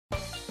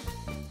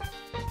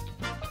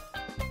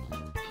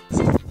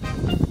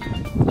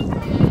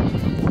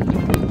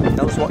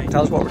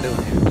tell us what we're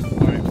doing here.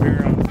 Alright,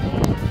 we're on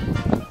hole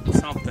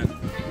something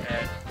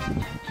at...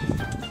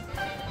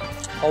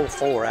 Hole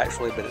 4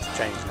 actually, but it's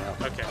changed now.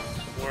 Okay,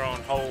 we're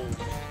on hole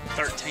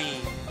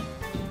 13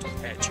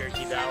 at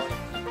Cherokee Valley.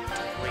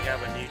 We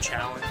have a new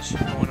challenge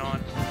going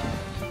on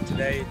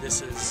today.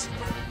 This is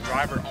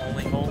driver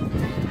only hole.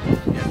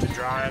 You have to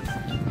drive,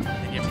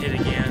 then you have to hit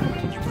again,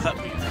 and you putt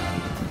with your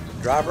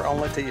driver. Driver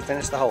only till you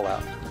finish the hole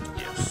out.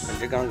 Yes. And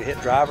you're going to hit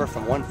driver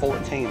from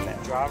 114 now.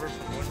 Driver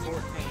from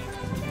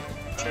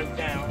 114. Choke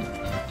down.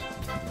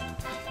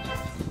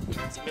 It's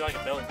going to be like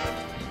a belly putt.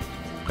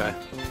 Okay.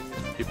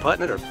 You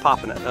putting it or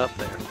popping it up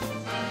there?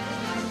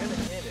 I'm going to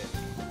hit it.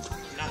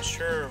 I'm not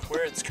sure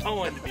where it's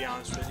going, to be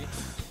honest with you.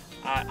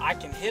 I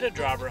can hit a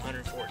driver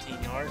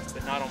 114 yards,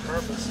 but not on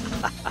purpose.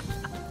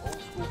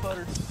 Old school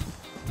putter.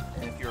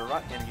 And if you're a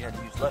right-hander, you have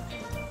to use left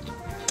hand.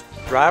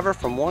 Driver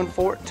from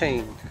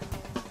 114.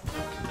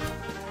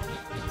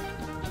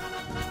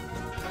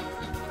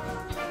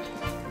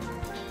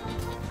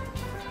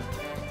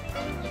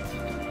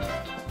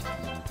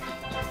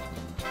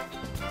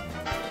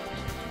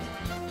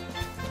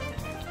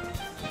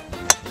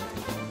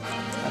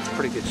 That's a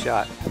pretty good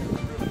shot.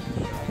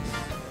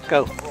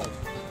 Go.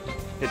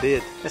 It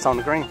did. It's on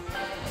the green.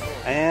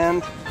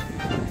 And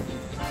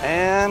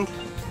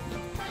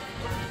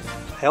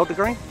held the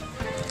green.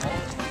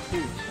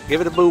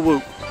 Give it a boo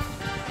whoop.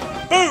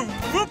 Boom!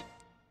 Whoop!